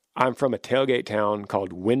 I'm from a tailgate town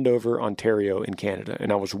called Wendover, Ontario in Canada.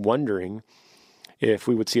 And I was wondering if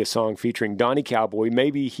we would see a song featuring Donnie Cowboy.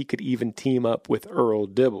 Maybe he could even team up with Earl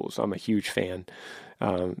Dibbles. I'm a huge fan.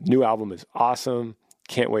 New album is awesome.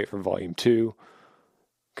 Can't wait for volume 2.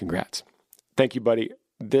 Congrats. Thank you, buddy.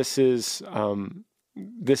 This is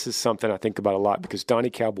something I think about a lot because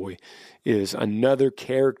Donnie Cowboy is another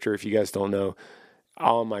character, if you guys don't know,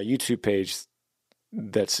 on my YouTube page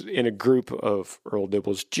that's in a group of Earl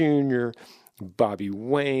Dibbles Jr., Bobby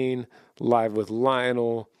Wayne, Live with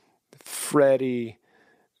Lionel, Freddie,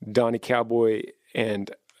 Donnie Cowboy, and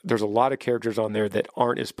there's a lot of characters on there that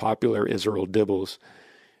aren't as popular as Earl Dibbles.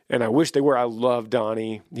 And I wish they were. I love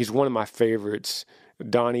Donnie. He's one of my favorites.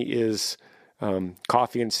 Donnie is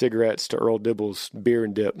coffee and cigarettes to Earl Dibbles beer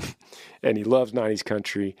and dip. And he loves 90s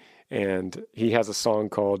country. And he has a song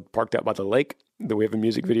called Parked Out by the Lake that we have a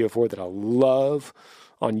music video for that I love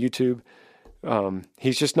on YouTube.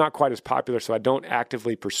 He's just not quite as popular, so I don't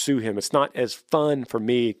actively pursue him. It's not as fun for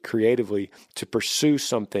me creatively to pursue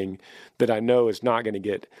something that I know is not going to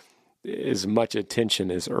get as much attention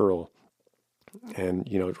as Earl. And,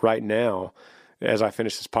 right now, as I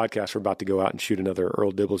finish this podcast, we're about to go out and shoot another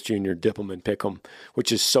Earl Dibbles Jr. Dip 'em and Pick 'em,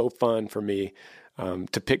 which is so fun for me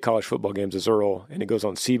to pick college football games as Earl. And it goes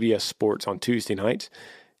on CBS Sports on Tuesday nights.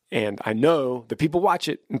 And I know that people watch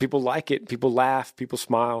it and people like it, people laugh, people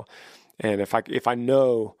smile. And if I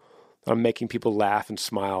know I'm making people laugh and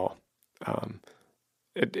smile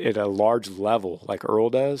at a large level like Earl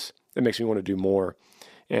does, it makes me want to do more.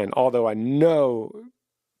 And although I know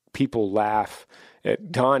people laugh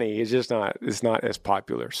at Donnie, it's not as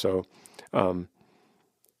popular. So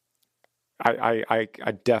I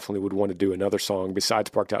definitely would want to do another song besides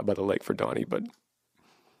Parked Out by the Lake for Donnie, but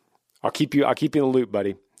I'll keep you in the loop,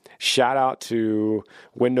 buddy. Shout out to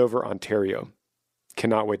Wendover, Ontario.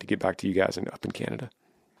 Cannot wait to get back to you guys up in Canada.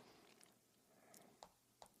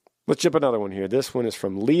 Let's jump another one here. This one is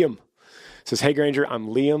from Liam. It says, hey, Granger, I'm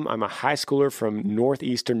Liam. I'm a high schooler from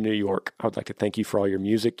northeastern New York. I would like to thank you for all your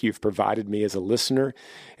music you've provided me as a listener,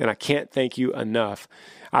 and I can't thank you enough.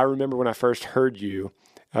 I remember when I first heard you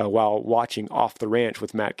while watching Off the Ranch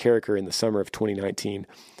with Matt Carricker in the summer of 2019.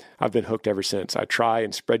 I've been hooked ever since. I try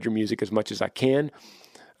and spread your music as much as I can.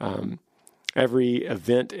 Every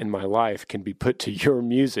event in my life can be put to your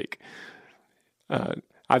music.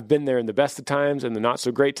 I've been there in the best of times and the not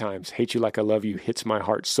so great times. Hate You Like I Love You hits my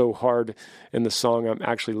heart so hard in the song I'm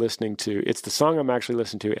actually listening to. It's the song I'm actually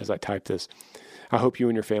listening to as I type this. I hope you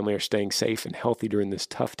and your family are staying safe and healthy during this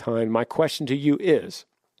tough time. My question to you is,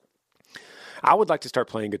 I would like to start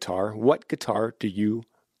playing guitar. What guitar do you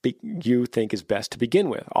think is best to begin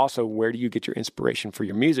with? Also, where do you get your inspiration for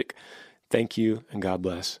your music? Thank you and God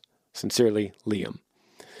bless. Sincerely, Liam.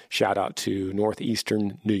 Shout out to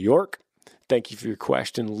Northeastern New York. Thank you for your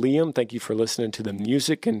question, Liam. Thank you for listening to the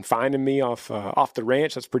music and finding me off the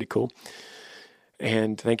ranch. That's pretty cool.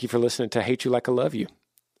 And thank you for listening to Hate You Like I Love You.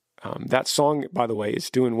 That song, by the way, is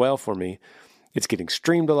doing well for me. It's getting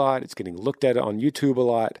streamed a lot. It's getting looked at on YouTube a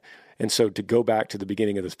lot. And so to go back to the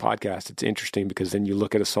beginning of this podcast, it's interesting because then you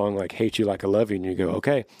look at a song like Hate You Like I Love You and you go,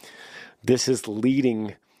 okay, this is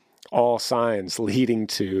leading all signs leading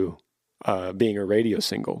to being a radio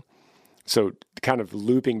single. So kind of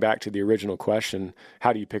looping back to the original question,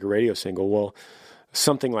 how do you pick a radio single? Well,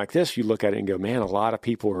 something like this, you look at it and go, man, a lot of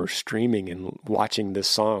people are streaming and watching this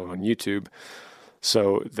song on YouTube.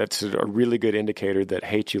 So that's a really good indicator that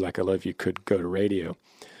Hate You Like I Love You could go to radio.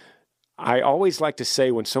 I always like to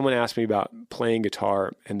say when someone asks me about playing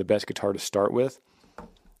guitar and the best guitar to start with,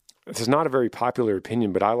 this is not a very popular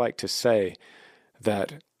opinion, but I like to say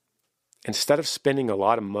that instead of spending a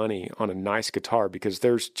lot of money on a nice guitar, because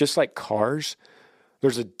there's just like cars,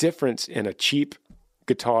 there's a difference in a cheap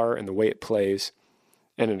guitar and the way it plays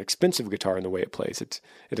and an expensive guitar and the way it plays. It's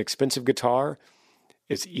an expensive guitar.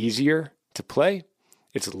 It's easier to play.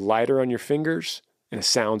 It's lighter on your fingers and it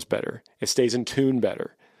sounds better. It stays in tune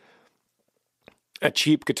better. A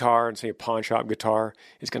cheap guitar, and say a pawn shop guitar,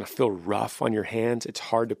 is going to feel rough on your hands. It's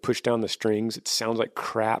hard to push down the strings. It sounds like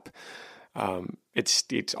crap.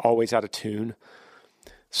 It's always out of tune.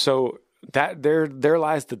 So that there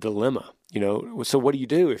lies the dilemma, So what do you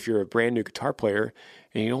do if you're a brand new guitar player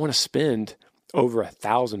and you don't want to spend over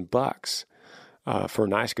 $1,000 for a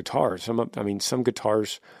nice guitar? Some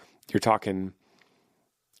guitars you're talking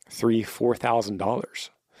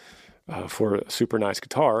 $3,000-$4,000 for a super nice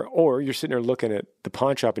guitar. Or you're sitting there looking at the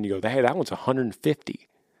pawn shop and you go, hey, that one's $150.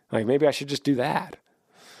 Like, maybe I should just do that.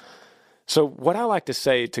 So what I like to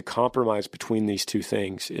say to compromise between these two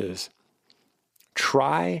things is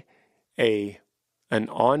try an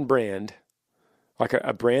on-brand, like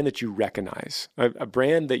a brand that you recognize, a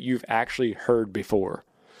brand that you've actually heard before.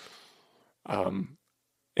 And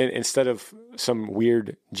instead of some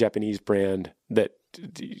weird Japanese brand that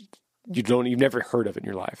you've never heard of in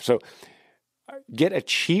your life. So get a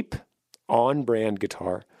cheap on-brand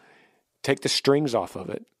guitar, take the strings off of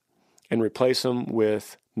it, and replace them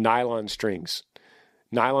with nylon strings.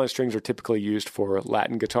 Nylon strings are typically used for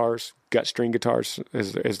Latin guitars, gut string guitars,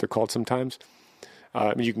 as they're called sometimes.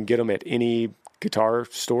 You can get them at any guitar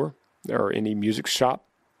store or any music shop.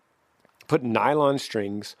 Put nylon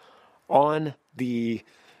strings on the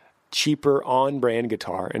cheaper on-brand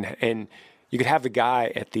guitar, and you could have the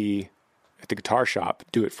guy at the guitar shop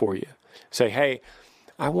do it for you. Say, hey,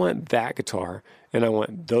 I want that guitar, and I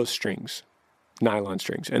want those strings, nylon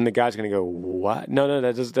strings. And the guy's going to go, what? No,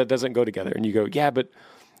 that doesn't go together. And you go, yeah, but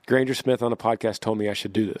Granger Smith on a podcast told me I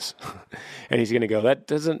should do this. And he's going to go, it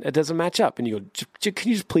doesn't match up. And you go, can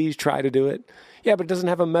you just please try to do it? Yeah, but it doesn't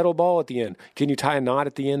have a metal ball at the end. Can you tie a knot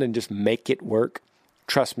at the end and just make it work?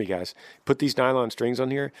 Trust me, guys. Put these nylon strings on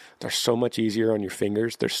here. They're so much easier on your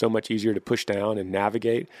fingers. They're so much easier to push down and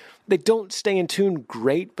navigate. They don't stay in tune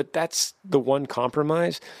great, but that's the one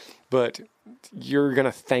compromise. But you're going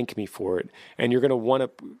to thank me for it. And you're going to want to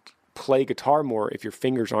play guitar more if your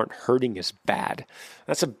fingers aren't hurting as bad.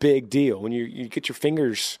 That's a big deal. When you get your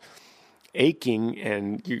fingers aching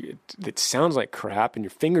and it sounds like crap and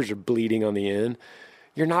your fingers are bleeding on the end,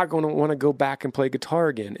 you're not going to want to go back and play guitar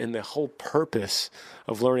again. And the whole purpose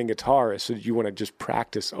of learning guitar is so that you want to just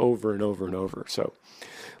practice over and over and over. So,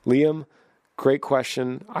 Liam, great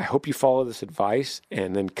question. I hope you follow this advice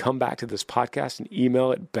and then come back to this podcast and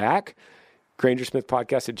email it back,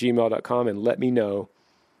 grangersmithpodcast@gmail.com, and let me know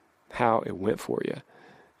how it went for you.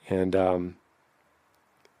 And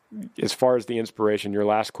as far as the inspiration, your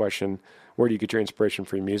last question, where do you get your inspiration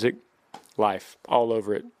for your music? Life, all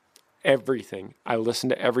over it. Everything. I listen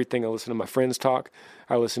to everything. I listen to my friends talk.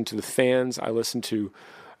 I listen to the fans. I listen to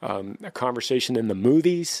a conversation in the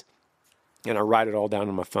movies, and I write it all down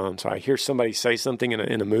on my phone. So I hear somebody say something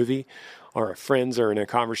in a movie, or friends are in a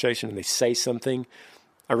conversation and they say something,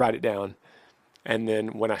 I write it down. And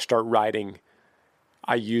then when I start writing,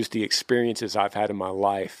 I use the experiences I've had in my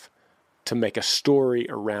life to make a story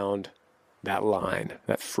around that line,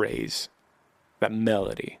 that phrase, that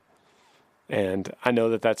melody. And I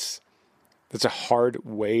know that's a hard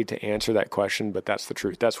way to answer that question, but that's the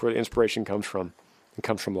truth. That's where the inspiration comes from. It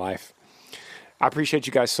comes from life. I appreciate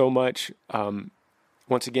you guys so much.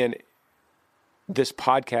 Once again, this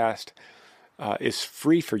podcast is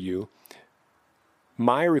free for you.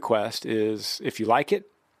 My request is, if you like it,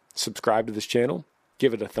 subscribe to this channel,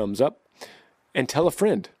 give it a thumbs up, and tell a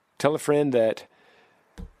friend. Tell a friend that,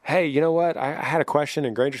 hey, you know what? I had a question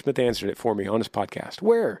and Granger Smith answered it for me on his podcast.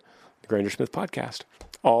 Where? The Granger Smith Podcast.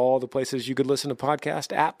 All the places you could listen to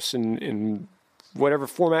podcast apps and in whatever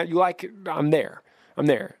format you like, I'm there.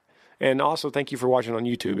 And also, thank you for watching on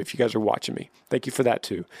YouTube. If you guys are watching me, thank you for that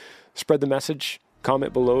too. Spread the message.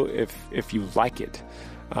 Comment below if you like it.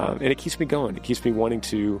 And it keeps me going. It keeps me wanting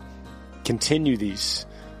to continue these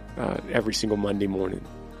every single Monday morning.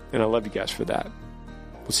 And I love you guys for that.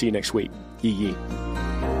 We'll see you next week. Yee yee.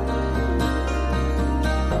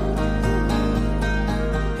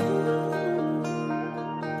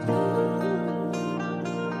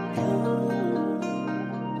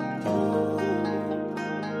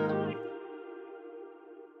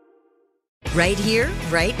 Right here,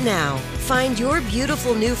 right now. Find your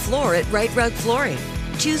beautiful new floor at Right Rug Flooring.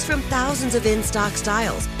 Choose from thousands of in-stock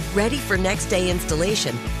styles, ready for next day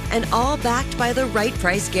installation, and all backed by the right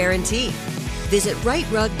price guarantee. Visit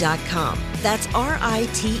rightrug.com. That's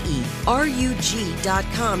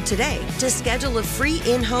RITERUG.com today to schedule a free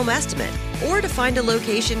in-home estimate or to find a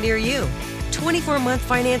location near you. 24-month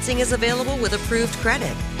financing is available with approved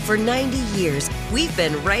credit. For 90 years, we've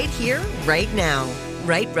been right here, right now.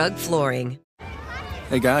 Right Rug Flooring.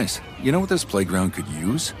 Hey guys, you know what this playground could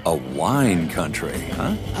use? A wine country,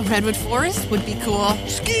 huh? A redwood forest would be cool.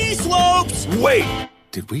 Ski slopes! Wait!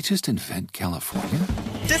 Did we just invent California?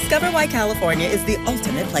 Discover why California is the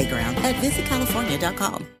ultimate playground at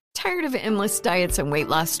visitcalifornia.com. Tired of endless diets and weight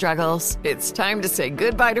loss struggles? It's time to say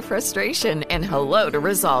goodbye to frustration and hello to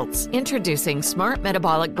results. Introducing Smart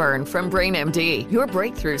Metabolic Burn from BrainMD, your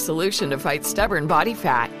breakthrough solution to fight stubborn body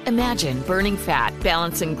fat. Imagine burning fat,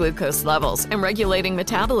 balancing glucose levels, and regulating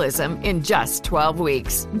metabolism in just 12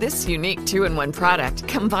 weeks. This unique 2-in-1 product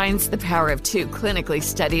combines the power of 2 clinically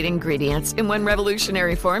studied ingredients in one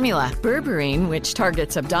revolutionary formula. Berberine, which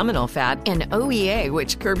targets abdominal fat, and OEA,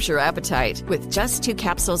 which curbs your appetite. With just 2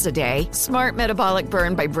 capsules a day, Smart Metabolic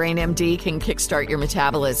Burn by BrainMD can kickstart your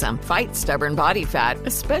metabolism, fight stubborn body fat,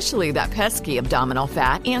 especially that pesky abdominal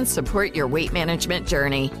fat, and support your weight management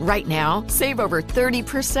journey. Right now, save over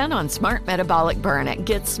 30% on Smart Metabolic Burn at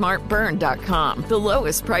GetSmartBurn.com. The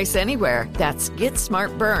lowest price anywhere. That's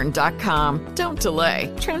GetSmartBurn.com. Don't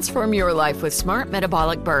delay. Transform your life with Smart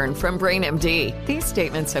Metabolic Burn from BrainMD. These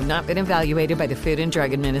statements have not been evaluated by the Food and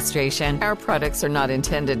Drug Administration. Our products are not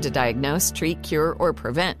intended to diagnose, treat, cure, or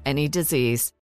prevent any disease.